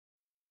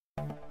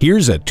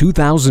Here's a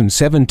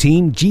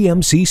 2017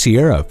 GMC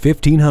Sierra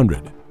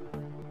 1500.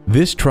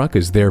 This truck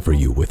is there for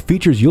you with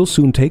features you'll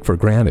soon take for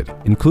granted,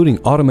 including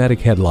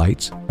automatic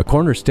headlights, a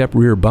corner step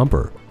rear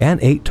bumper,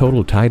 and 8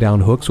 total tie-down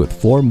hooks with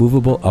 4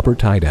 movable upper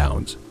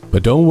tie-downs.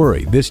 But don't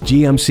worry, this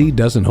GMC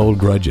doesn't hold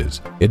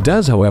grudges. It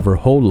does, however,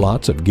 hold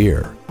lots of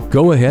gear.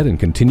 Go ahead and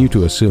continue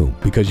to assume,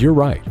 because you're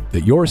right,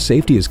 that your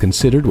safety is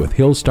considered with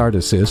Hill Start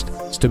Assist,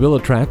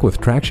 StabiliTrak with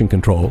traction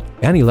control,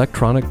 and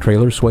electronic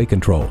trailer sway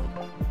control.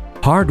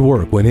 Hard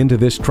work went into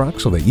this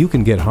truck so that you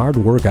can get hard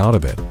work out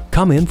of it.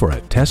 Come in for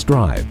a test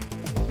drive.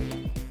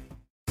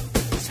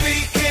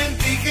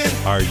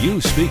 Are you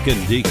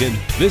speaking Deacon?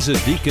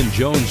 Visit Deacon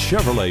Jones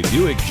Chevrolet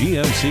Buick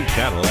GMC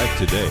Cadillac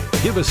today.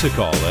 Give us a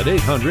call at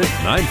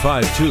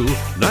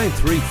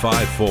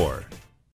 800-952-9354.